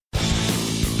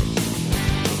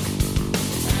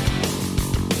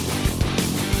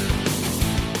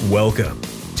Welcome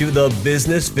to the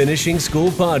Business Finishing School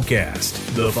Podcast,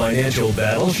 the Financial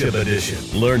Battleship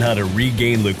Edition. Learn how to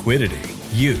regain liquidity,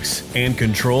 use, and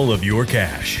control of your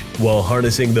cash while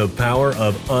harnessing the power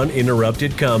of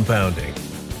uninterrupted compounding.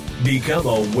 Become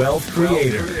a wealth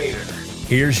creator.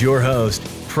 Here's your host,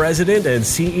 President and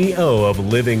CEO of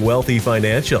Living Wealthy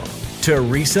Financial,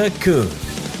 Teresa Kuhn.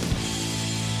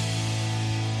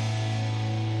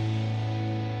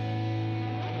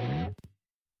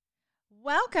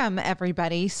 Welcome,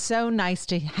 everybody. So nice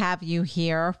to have you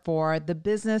here for the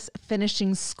Business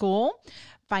Finishing School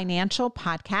Financial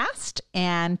Podcast.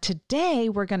 And today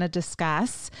we're going to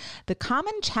discuss the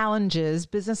common challenges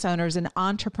business owners and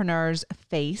entrepreneurs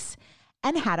face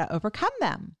and how to overcome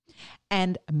them.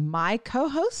 And my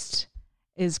co-host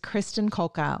is Kristen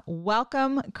Kolka.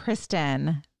 Welcome,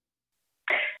 Kristen.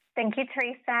 Thank you,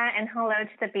 Teresa, and hello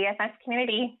to the BFS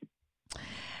community.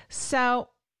 So,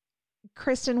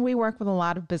 Kristen, we work with a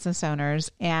lot of business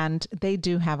owners, and they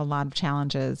do have a lot of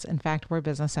challenges. In fact, we're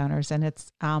business owners, and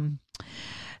it's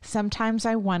sometimes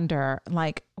I wonder,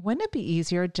 wouldn't it be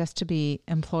easier just to be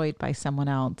employed by someone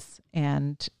else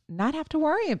and not have to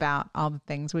worry about all the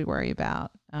things we worry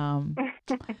about?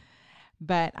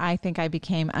 But I think I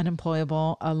became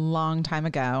unemployable a long time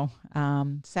ago.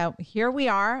 So here we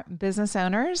are, business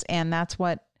owners, and that's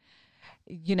what,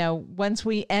 once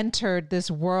we entered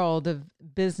this world of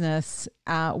business,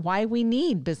 why we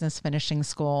need Business Finishing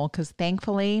School, because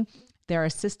thankfully there are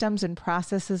systems and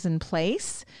processes in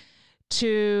place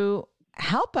to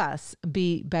help us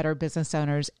be better business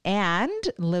owners and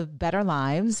live better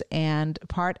lives. And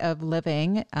part of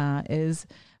living is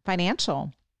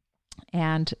financial.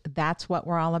 And that's what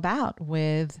we're all about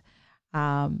with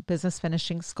Business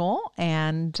Finishing School.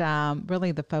 And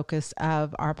really the focus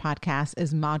of our podcast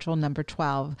is module number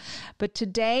 12. But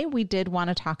today we did want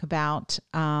to talk about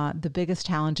the biggest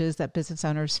challenges that business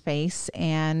owners face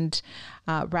and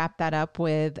wrap that up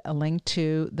with a link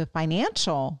to the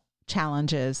financial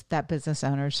challenges that business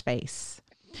owners face.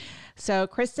 So,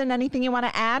 Kristen, anything you want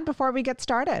to add before we get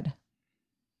started?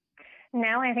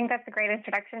 No, I think that's a great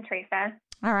introduction, Teresa.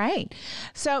 All right.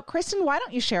 So, Kristen, why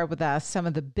don't you share with us some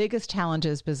of the biggest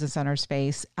challenges business owners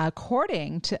face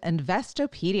according to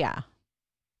Investopedia?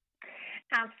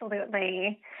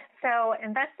 Absolutely. So,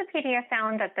 Investopedia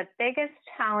found that the biggest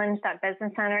challenge that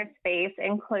business owners face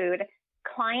include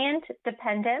client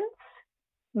dependence,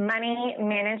 money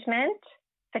management,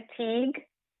 fatigue,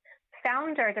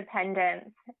 founder dependence,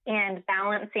 and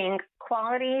balancing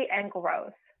quality and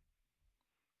growth.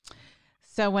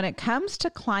 So when it comes to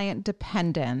client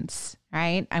dependence,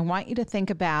 right, I want you to think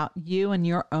about you and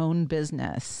your own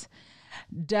business.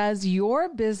 Does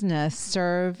your business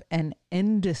serve an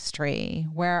industry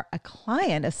where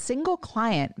a single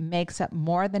client makes up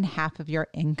more than half of your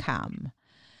income?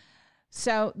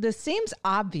 So this seems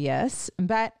obvious,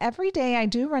 but every day I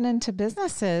do run into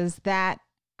businesses that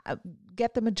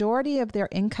get the majority of their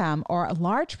income or a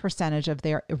large percentage of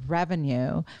their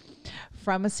revenue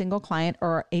from a single client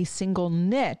or a single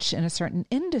niche in a certain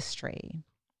industry.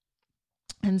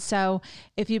 And so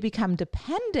if you become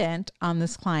dependent on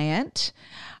this client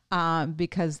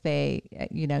because they,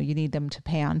 you need them to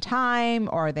pay on time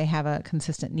or they have a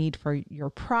consistent need for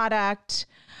your product,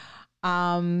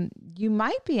 you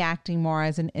might be acting more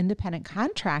as an independent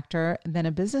contractor than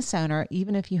a business owner,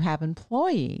 even if you have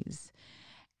employees.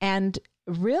 And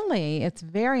really, it's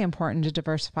very important to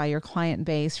diversify your client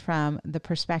base from the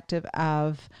perspective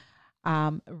of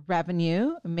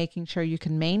revenue, making sure you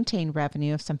can maintain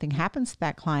revenue if something happens to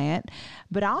that client,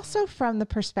 but also from the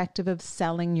perspective of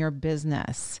selling your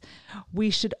business. We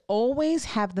should always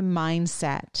have the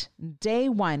mindset, day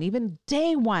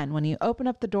one, when you open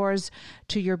up the doors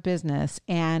to your business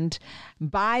and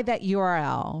buy that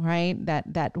URL, right?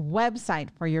 That website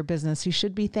for your business, you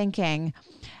should be thinking,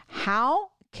 how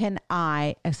can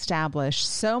I establish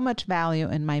so much value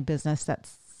in my business that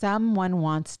someone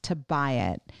wants to buy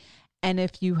it? And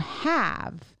if you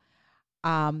have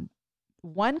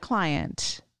one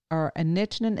client or a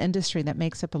niche in an industry that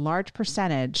makes up a large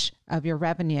percentage of your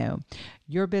revenue,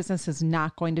 your business is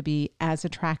not going to be as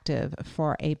attractive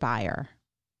for a buyer.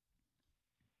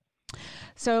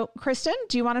 So, Kristen,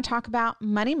 do you want to talk about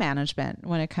money management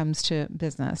when it comes to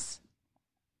business?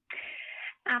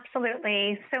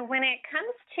 Absolutely. So when it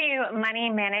comes to money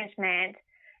management,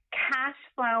 cash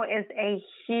flow is a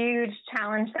huge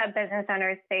challenge that business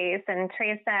owners face. And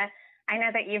Teresa, I know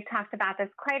that you've talked about this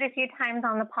quite a few times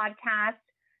on the podcast.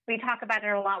 We talk about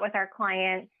it a lot with our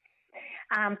clients.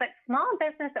 But small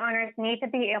business owners need to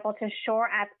be able to shore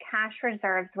up cash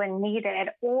reserves when needed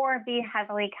or be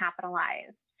heavily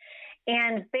capitalized.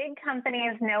 And big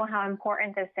companies know how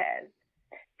important this is.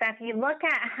 So if you look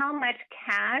at how much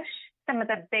cash some of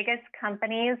the biggest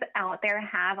companies out there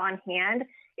have on hand,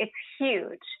 it's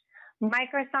huge.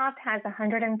 Microsoft has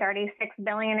 $136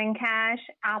 billion in cash.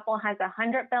 Apple has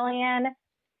 $100 billion.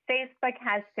 Facebook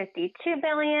has $52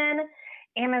 billion.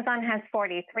 Amazon has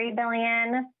 $43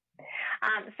 billion.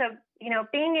 So,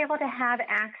 being able to have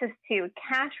access to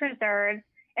cash reserves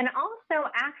and also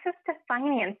access to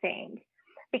financing,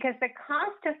 because the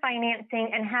cost of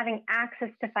financing and having access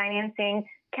to financing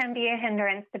can be a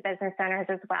hindrance to business owners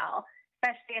as well,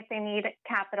 especially if they need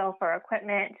capital for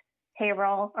equipment,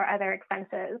 payroll, or other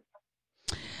expenses.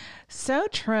 So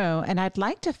true. And I'd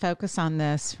like to focus on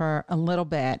this for a little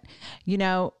bit.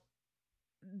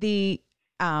 The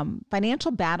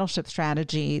financial battleship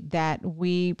strategy that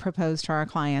we propose to our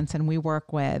clients and we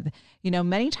work with,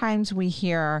 many times we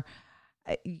hear,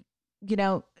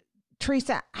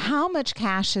 Teresa, how much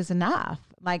cash is enough?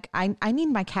 Like, I need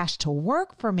my cash to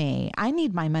work for me. I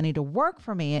need my money to work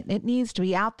for me. It needs to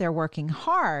be out there working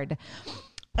hard.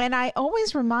 And I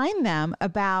always remind them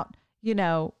about,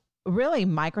 really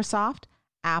Microsoft,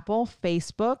 Apple,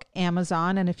 Facebook,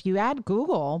 Amazon, and if you add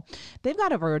Google, they've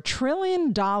got over $1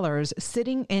 trillion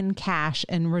sitting in cash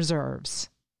and reserves.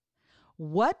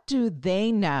 What do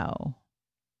they know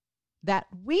that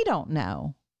we don't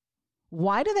know?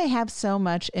 Why do they have so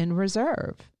much in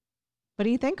reserve? What do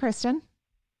you think, Kristen?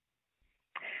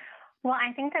 Well,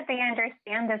 I think that they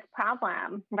understand this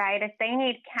problem, right? If they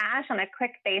need cash on a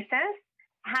quick basis,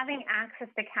 having access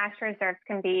to cash reserves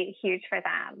can be huge for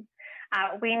them.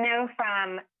 We know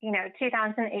from,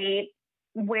 2008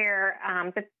 where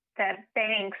the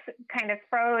banks kind of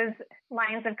froze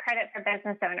lines of credit for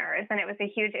business owners, and it was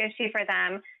a huge issue for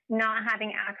them not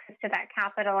having access to that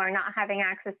capital or not having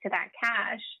access to that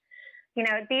cash.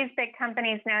 These big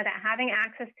companies know that having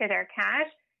access to their cash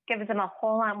gives them a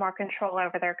whole lot more control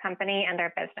over their company and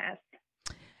their business.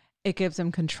 It gives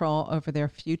them control over their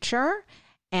future,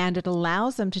 and it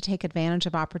allows them to take advantage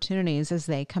of opportunities as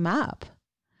they come up.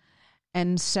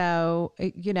 And so,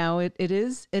 it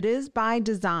is by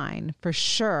design for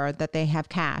sure that they have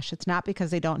cash. It's not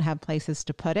because they don't have places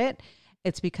to put it.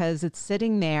 It's because it's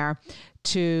sitting there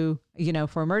to,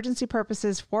 for emergency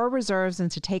purposes, for reserves,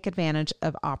 and to take advantage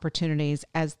of opportunities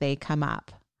as they come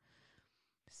up.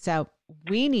 So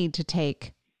we need to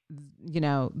take,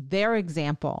 their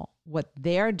example, what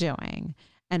they're doing,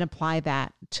 and apply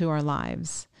that to our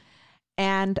lives.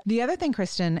 And the other thing,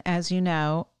 Kristen, as you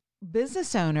know,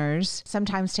 business owners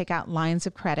sometimes take out lines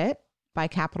of credit, buy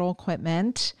capital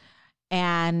equipment,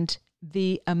 and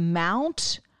the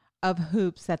amount of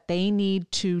hoops that they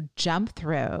need to jump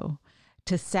through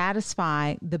to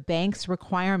satisfy the bank's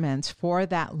requirements for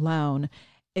that loan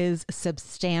is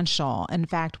substantial. In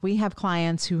fact, we have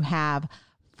clients who have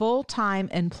full-time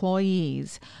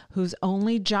employees whose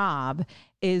only job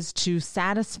is to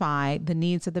satisfy the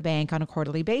needs of the bank on a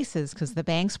quarterly basis, because the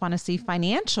banks want to see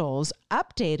financials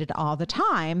updated all the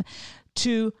time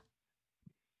to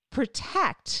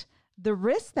protect the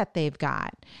risk that they've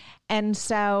got. And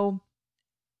so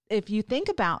if you think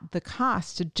about the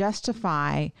cost to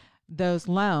justify those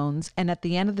loans, and at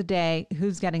the end of the day,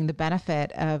 who's getting the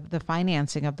benefit of the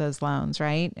financing of those loans,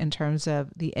 right? In terms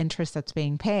of the interest that's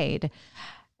being paid,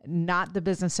 not the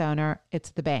business owner,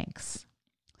 it's the banks.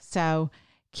 So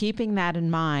keeping that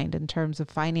in mind in terms of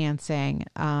financing,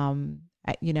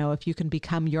 if you can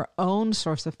become your own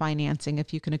source of financing,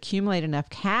 if you can accumulate enough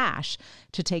cash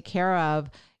to take care of,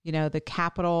 the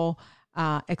capital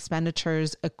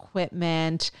expenditures,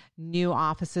 equipment, new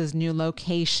offices, new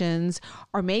locations,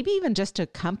 or maybe even just a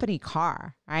company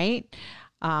car, right?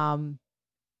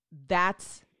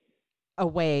 That's a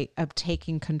way of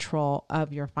taking control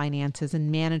of your finances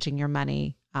and managing your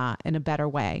money in a better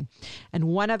way. And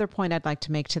one other point I'd like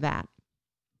to make to that,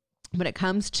 when it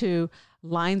comes to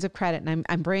lines of credit, and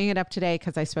I'm bringing it up today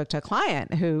because I spoke to a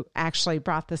client who actually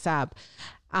brought this up.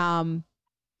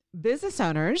 Business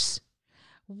owners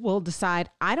will decide,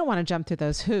 I don't want to jump through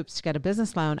those hoops to get a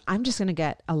business loan. I'm just going to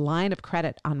get a line of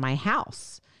credit on my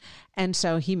house. And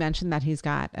so he mentioned that he's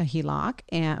got a HELOC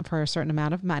and for a certain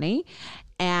amount of money.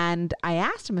 And I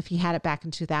asked him if he had it back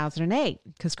in 2008,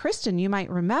 because Kristen, you might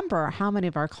remember how many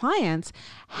of our clients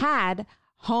had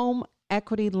home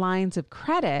equity lines of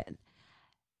credit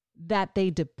that they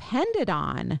depended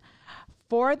on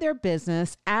for their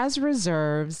business as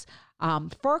reserves,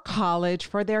 for college,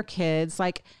 for their kids.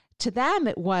 Like, to them,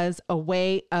 it was a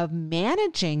way of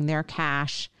managing their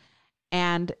cash.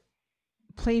 And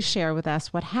please share with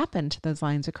us what happened to those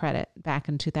lines of credit back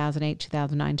in 2008,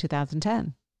 2009,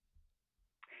 2010.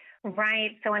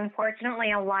 Right. So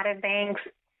unfortunately, a lot of banks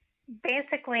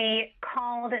basically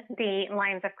called the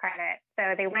lines of credit.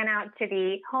 So they went out to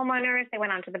the homeowners, they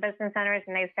went out to the business owners,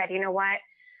 and they said, you know what?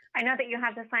 I know that you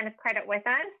have this line of credit with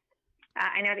us.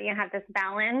 I know that you have this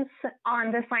balance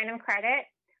on this line of credit.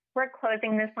 We're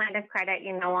closing this line of credit.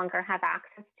 You no longer have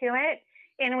access to it.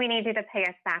 And we need you to pay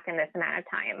us back in this amount of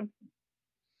time.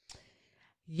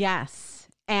 Yes.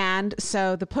 And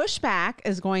so the pushback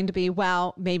is going to be,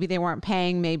 well, maybe they weren't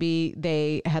paying. Maybe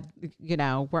they had,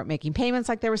 weren't making payments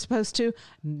like they were supposed to.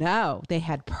 No, they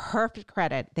had perfect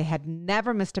credit. They had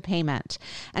never missed a payment.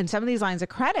 And some of these lines of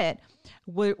credit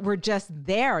were just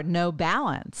there, no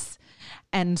balance.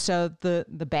 And so the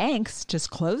banks just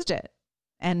closed it.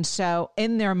 And so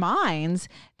in their minds,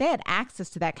 they had access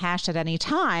to that cash at any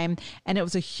time. And it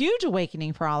was a huge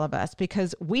awakening for all of us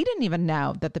because we didn't even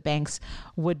know that the banks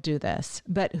would do this.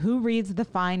 But who reads the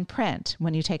fine print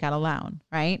when you take out a loan,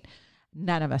 right?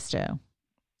 None of us do.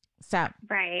 So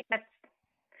right.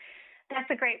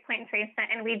 That's a great point, Teresa.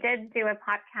 And we did do a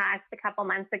podcast a couple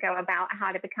months ago about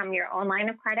how to become your own line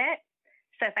of credit.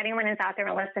 So if anyone is out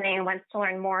there listening and wants to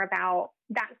learn more about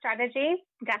that strategy,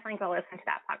 definitely go listen to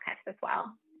that podcast as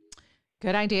well.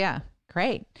 Good idea.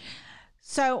 Great.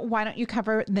 So why don't you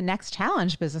cover the next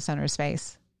challenge business owners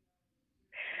face?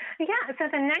 Yeah. So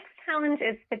the next challenge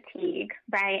is fatigue,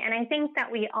 right? And I think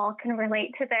that we all can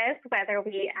relate to this, whether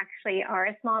we actually are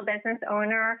a small business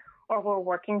owner or we're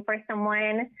working for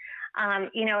someone.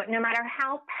 No matter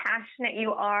how passionate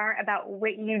you are about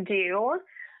what you do,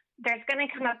 there's going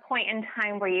to come a point in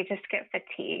time where you just get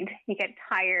fatigued. You get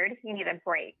tired. You need a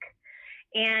break.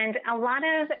 And a lot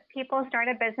of people start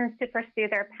a business to pursue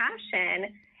their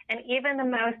passion. And even the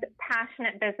most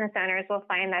passionate business owners will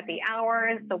find that the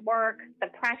hours, the work, the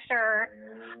pressure,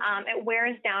 it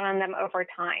wears down on them over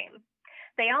time.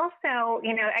 They also,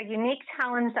 a unique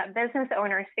challenge that business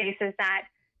owners face is that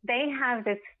they have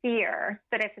this fear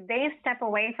that if they step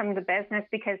away from the business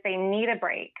because they need a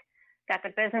break, that the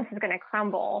business is going to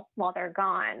crumble while they're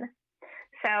gone.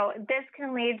 So this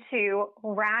can lead to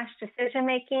rash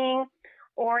decision-making,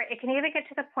 or it can even get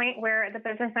to the point where the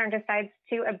business owner decides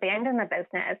to abandon the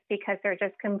business because they're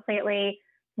just completely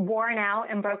worn out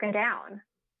and broken down.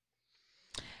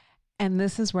 And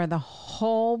this is where the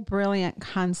whole brilliant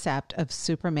concept of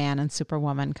Superman and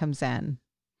Superwoman comes in.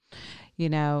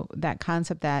 That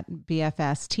concept that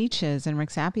BFS teaches and Rick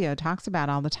Sapio talks about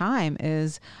all the time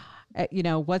is,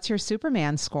 what's your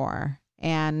Superman score?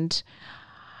 And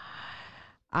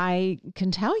I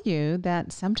can tell you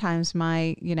that sometimes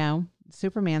my,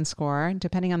 Superman score,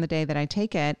 depending on the day that I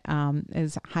take it,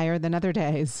 is higher than other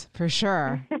days, for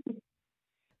sure.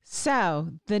 So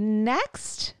the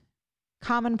next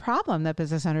common problem that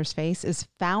business owners face is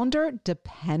founder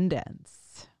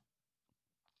dependence.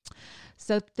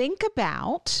 So think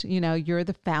about, you're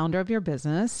the founder of your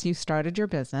business. You started your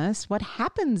business. What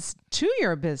happens to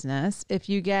your business if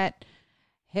you get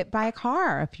hit by a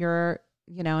car, if you're,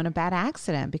 in a bad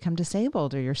accident, become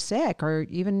disabled, or you're sick, or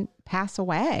even pass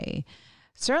away?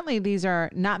 Certainly, these are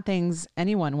not things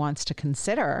anyone wants to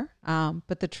consider.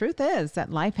 But the truth is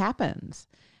that life happens.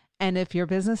 And if your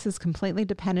business is completely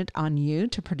dependent on you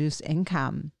to produce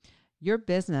income, your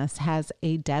business has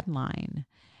a deadline.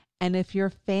 And if your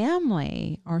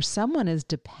family or someone is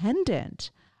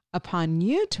dependent upon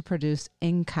you to produce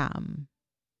income,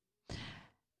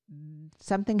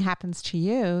 something happens to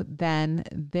you, then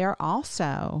they're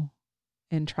also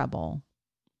in trouble.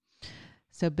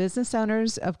 So business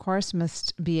owners, of course,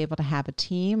 must be able to have a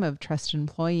team of trusted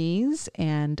employees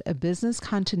and a business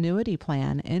continuity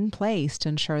plan in place to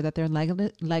ensure that their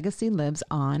legacy lives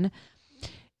on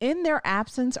in their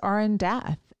absence or in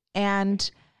death. And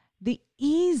the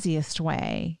easiest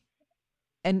way,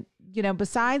 and,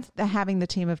 besides having the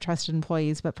team of trusted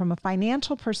employees, but from a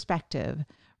financial perspective,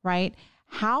 right?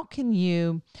 How can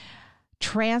you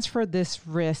transfer this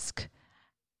risk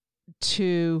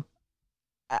to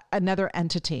another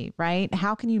entity, right?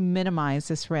 How can you minimize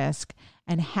this risk?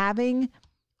 And having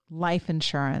life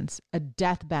insurance, a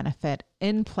death benefit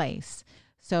in place.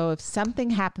 So if something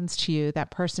happens to you,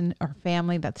 that person or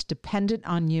family that's dependent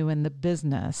on you in the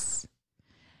business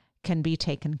can be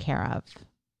taken care of.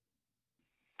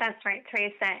 That's right,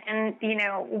 Teresa. And,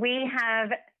 we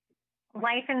have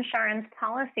life insurance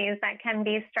policies that can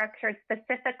be structured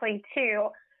specifically to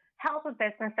help a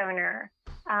business owner,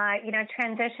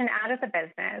 transition out of the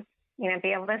business, be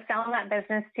able to sell that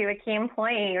business to a key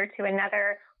employee or to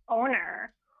another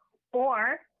owner,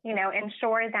 or,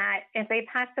 ensure that if they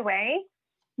pass away,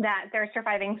 that their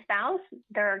surviving spouse,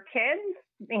 their kids,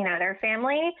 their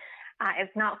family, is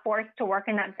not forced to work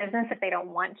in that business if they don't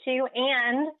want to,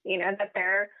 and, that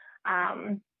their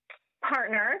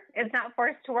partner is not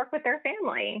forced to work with their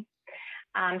family.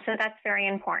 So that's very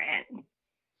important.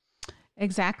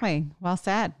 Exactly. Well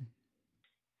said.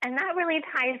 And that really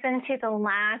ties into the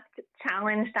last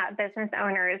challenge that business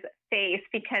owners face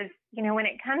because, when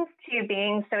it comes to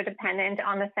being so dependent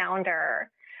on the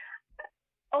founder,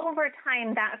 over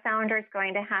time, that founder is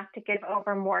going to have to give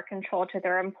over more control to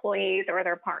their employees or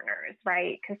their partners,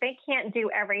 right? Because they can't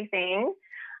do everything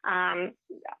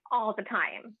all the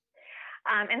time.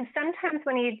 And sometimes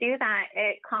when you do that,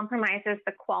 it compromises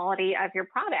the quality of your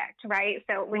product, right?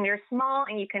 So when you're small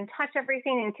and you can touch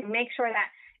everything and can make sure that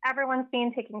everyone's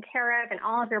being taken care of and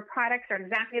all of your products are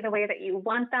exactly the way that you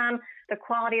want them, the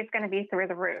quality is going to be through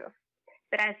the roof.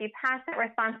 But as you pass that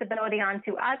responsibility on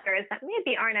to others that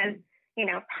maybe aren't as,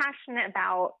 passionate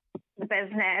about the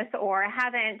business or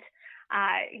haven't,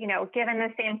 given the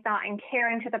same thought and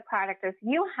care into the product as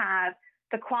you have,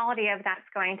 the quality of that's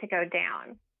going to go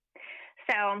down.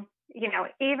 So,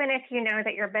 even if you know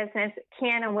that your business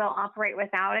can and will operate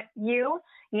without you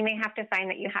may have to find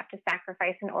that you have to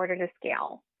sacrifice in order to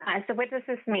scale. So what does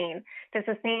this mean? Does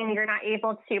this mean you're not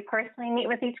able to personally meet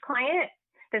with each client?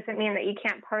 Does it mean that you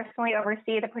can't personally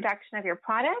oversee the production of your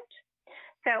product?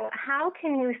 So how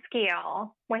can you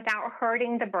scale without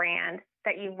hurting the brand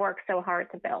that you've worked so hard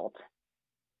to build?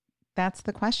 That's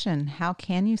the question. How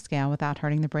can you scale without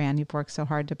hurting the brand you've worked so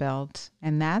hard to build?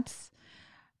 And that's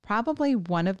probably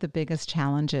one of the biggest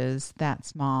challenges that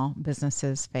small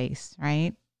businesses face,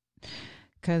 right?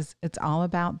 Because it's all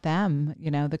about them,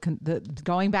 the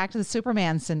going back to the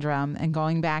Superman syndrome and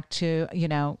going back to,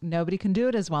 nobody can do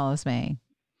it as well as me,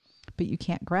 but you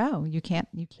can't grow. You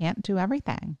can't do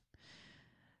everything.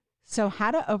 So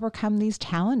how to overcome these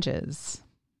challenges?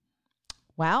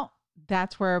 Well,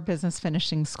 that's where Business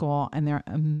Finishing School and their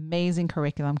amazing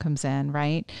curriculum comes in,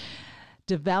 right?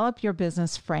 Develop your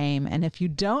business frame. And if you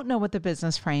don't know what the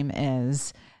business frame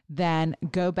is, then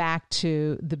go back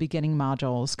to the beginning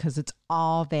modules because it's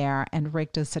all there. And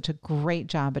Rick does such a great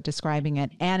job at describing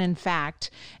it. And in fact,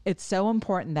 it's so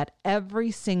important that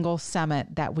every single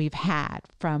summit that we've had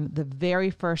from the very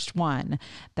first one,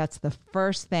 that's the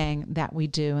first thing that we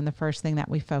do and the first thing that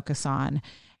we focus on.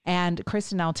 And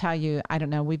Kristen, I'll tell you, I don't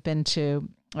know, we've been to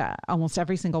almost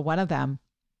every single one of them.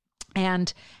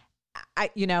 And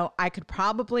I could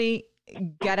probably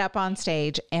get up on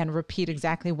stage and repeat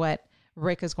exactly what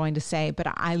Rick is going to say, but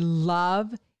I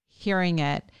love hearing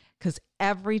it because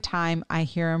every time I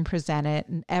hear him present it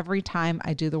and every time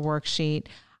I do the worksheet,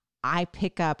 I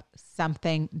pick up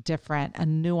something different, a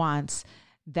nuance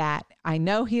that I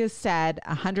know he has said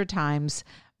 100 times,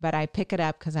 but I pick it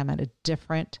up because I'm at a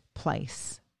different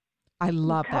place. I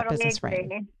love that business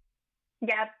frame.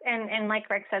 Yep. And like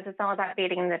Rick says, it's all about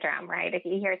beating the drum, right? If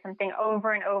you hear something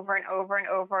over and over and over and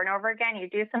over and over again, you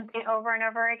do something over and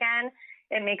over again,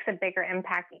 it makes a bigger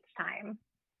impact each time.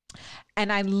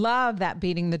 And I love that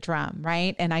beating the drum,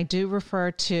 right? And I do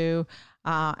refer to,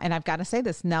 and I've got to say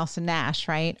this, Nelson Nash,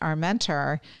 right? Our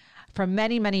mentor from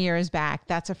many, many years back.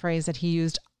 That's a phrase that he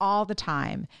used all the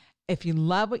time. If you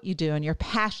love what you do and you're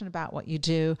passionate about what you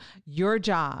do, your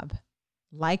job,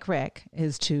 like Rick,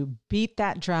 is to beat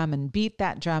that drum and beat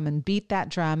that drum and beat that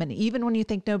drum. And even when you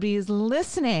think nobody is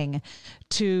listening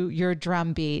to your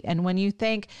drum beat, and when you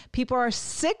think people are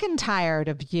sick and tired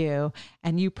of you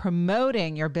and you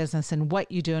promoting your business and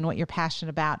what you do and what you're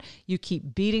passionate about, you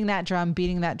keep beating that drum,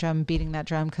 beating that drum, beating that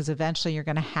drum, because eventually you're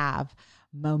going to have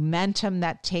momentum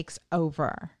that takes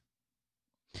over.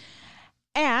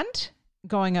 And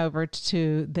going over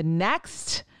to the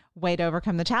next way to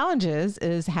overcome the challenges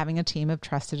is having a team of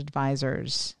trusted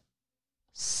advisors.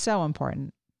 So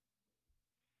important.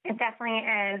 It definitely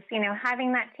is.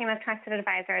 Having that team of trusted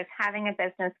advisors, having a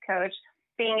business coach,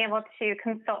 being able to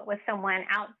consult with someone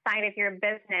outside of your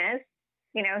business,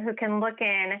 who can look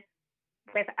in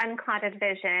with unclouded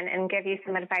vision and give you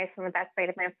some advice on the best way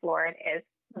to move forward is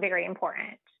very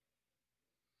important.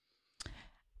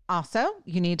 Also,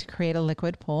 you need to create a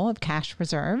liquid pool of cash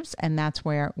reserves, and that's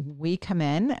where we come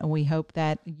in. We hope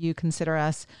that you consider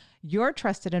us your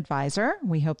trusted advisor.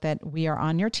 We hope that we are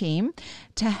on your team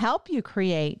to help you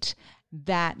create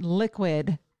that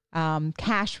liquid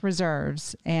cash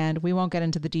reserves. And we won't get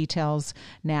into the details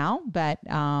now, but,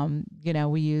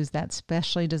 we use that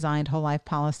specially designed whole life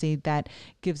policy that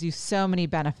gives you so many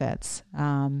benefits.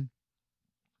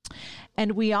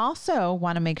 And we also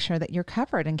want to make sure that you're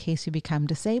covered in case you become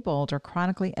disabled or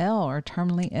chronically ill or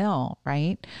terminally ill,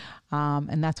 right?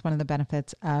 And that's one of the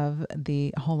benefits of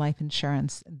the whole life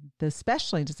insurance, the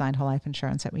specially designed whole life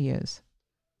insurance that we use.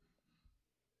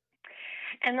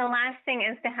 And the last thing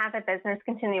is to have a business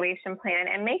continuation plan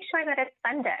and make sure that it's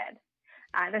funded.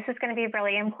 This is going to be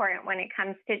really important when it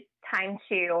comes to time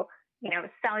to,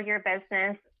 sell your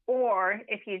business or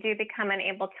if you do become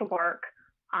unable to work,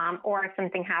 or if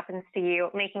something happens to you,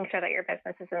 making sure that your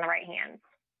business is in the right hands.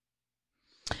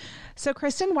 So,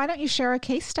 Kristen, why don't you share a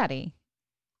case study?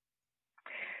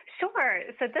 Sure.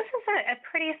 So this is a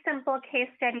pretty simple case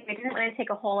study. I didn't want to take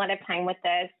a whole lot of time with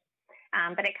this,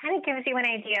 but it kind of gives you an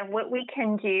idea of what we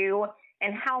can do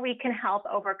and how we can help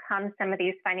overcome some of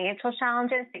these financial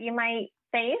challenges that you might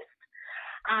face.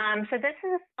 So this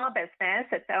is a small business.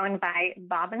 It's owned by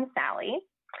Bob and Sally.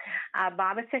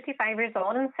 Bob is 55 years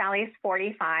old and Sally is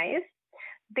 45.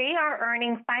 They are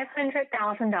earning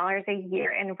 $500,000 a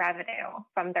year in revenue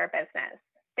from their business.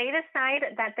 They decide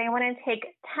that they want to take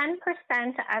 10%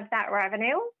 of that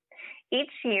revenue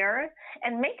each year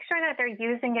and make sure that they're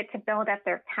using it to build up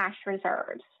their cash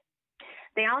reserves.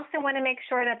 They also want to make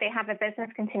sure that they have a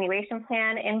business continuation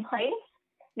plan in place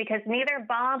because neither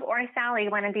Bob or Sally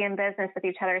want to be in business with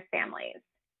each other's families.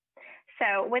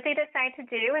 So what they decide to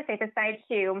do is they decide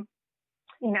to,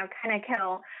 kind of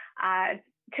kill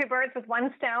two birds with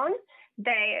one stone.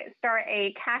 They start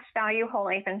a cash value whole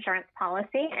life insurance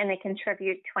policy, and they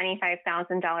contribute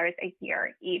 $25,000 a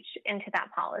year each into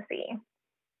that policy.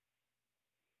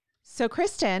 So,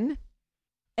 Kristen,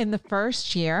 in the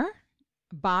first year,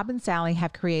 Bob and Sally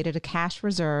have created a cash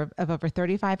reserve of over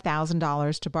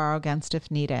 $35,000 to borrow against if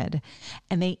needed.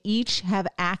 And they each have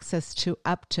access to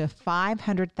up to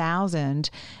 $500,000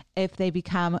 if they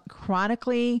become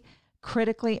chronically,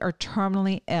 critically, or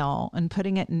terminally ill. And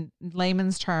putting it in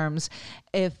layman's terms,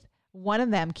 if one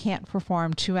of them can't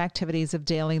perform 2 activities of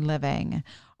daily living,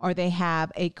 or they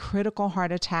have a critical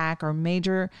heart attack or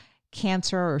major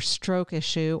cancer or stroke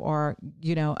issue, or,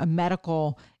 a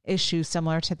medical issue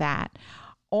similar to that,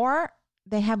 or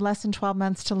they have less than 12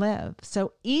 months to live.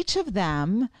 So each of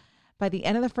them, by the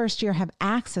end of the first year, have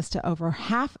access to over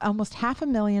almost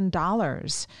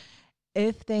 $500,000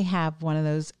 if they have one of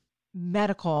those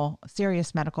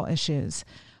serious medical issues.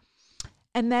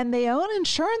 And then they own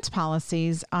insurance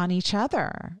policies on each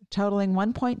other, totaling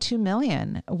 $1.2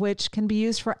 million, which can be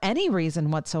used for any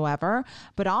reason whatsoever,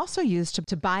 but also used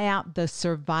to buy out the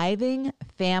surviving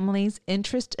family's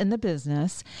interest in the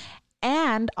business,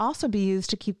 and also be used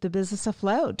to keep the business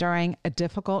afloat during a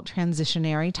difficult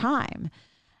transitionary time.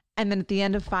 And then at the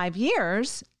end of 5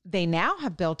 years, they now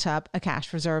have built up a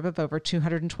cash reserve of over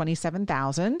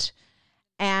 $227,000.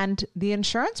 And the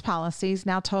insurance policies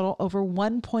now total over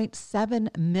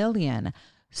 $1.7 million,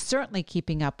 certainly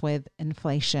keeping up with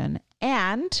inflation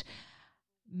and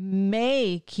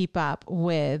may keep up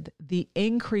with the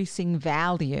increasing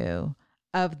value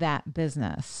of that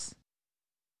business.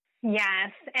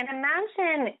 Yes. And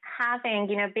imagine having,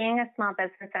 being a small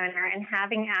business owner and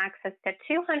having access to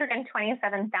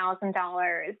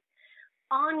 $227,000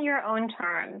 on your own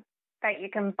terms that you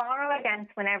can borrow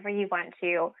against whenever you want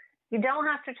to. You don't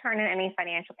have to turn in any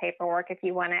financial paperwork if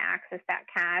you want to access that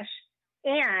cash.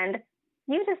 And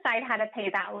you decide how to pay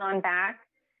that loan back.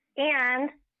 And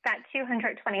that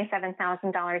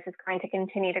 $227,000 is going to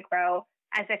continue to grow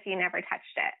as if you never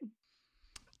touched it.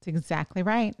 That's exactly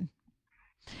right.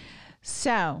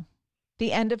 So,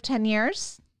 the end of 10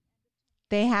 years,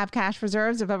 they have cash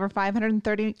reserves of over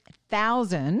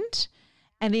 $530,000,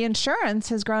 and the insurance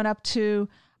has grown up to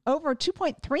over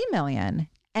 $2.3 million.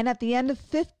 And at the end of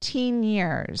 15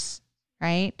 years,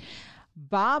 right,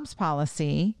 Bob's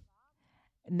policy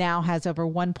now has over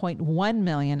 $1.1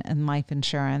 million in life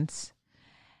insurance,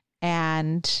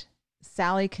 and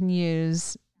Sally can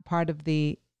use part of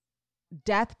the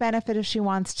death benefit if she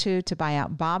wants to buy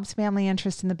out Bob's family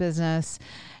interest in the business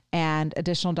and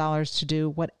additional dollars to do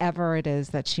whatever it is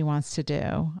that she wants to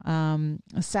do.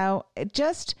 So it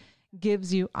just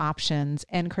gives you options.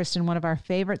 And Kristen, one of our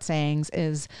favorite sayings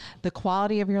is the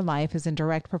quality of your life is in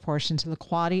direct proportion to the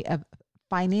quality of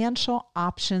financial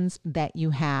options that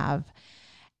you have.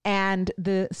 And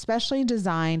the specially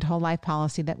designed whole life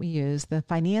policy that we use, the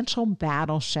financial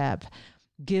battleship,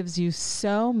 gives you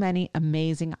so many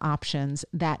amazing options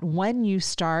that when you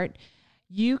start,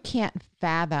 you can't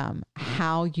fathom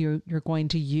how you're going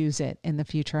to use it in the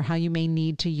future, how you may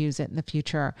need to use it in the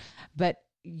future. But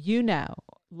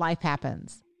life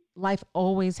happens. Life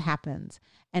always happens.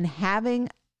 And having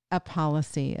a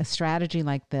policy, a strategy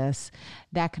like this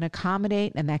that can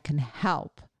accommodate and that can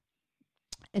help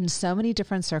in so many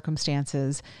different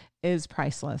circumstances is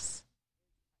priceless.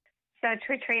 So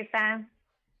true, Teresa.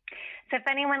 So if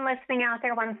anyone listening out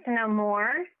there wants to know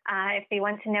more, if they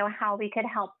want to know how we could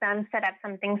help them set up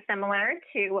something similar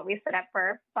to what we set up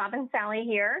for Bob and Sally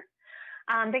here,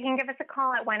 they can give us a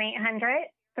call at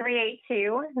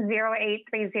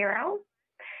 1-800-382-0830.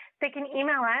 They can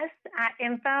email us at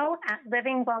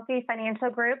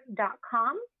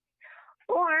info@livingwealthyfinancialgroup.com,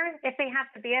 Or if they have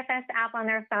the BFS app on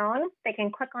their phone, they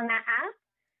can click on that app,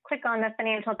 click on the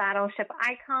Financial Battleship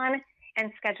icon,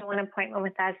 and schedule an appointment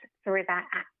with us through that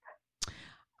app.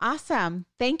 Awesome.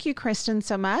 Thank you, Kristen,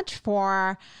 so much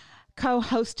for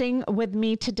co-hosting with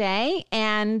me today.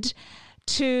 And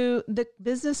to the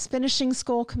Business Finishing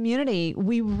School community,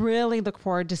 we really look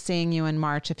forward to seeing you in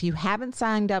March. If you haven't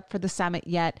signed up for the summit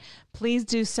yet, please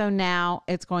do so now.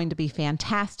 It's going to be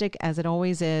fantastic, as it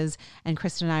always is. And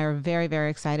Kristen and I are very, very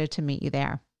excited to meet you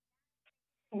there.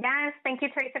 Yes. Thank you,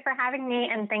 Teresa, for having me.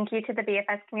 And thank you to the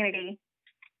BFS community.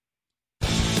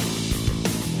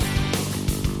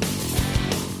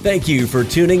 Thank you for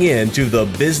tuning in to the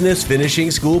Business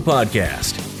Finishing School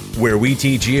podcast, where we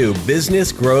teach you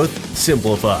business growth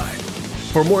simplified.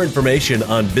 For more information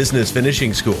on Business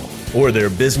Finishing School or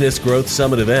their Business Growth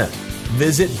Summit event,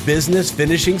 visit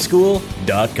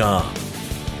businessfinishingschool.com.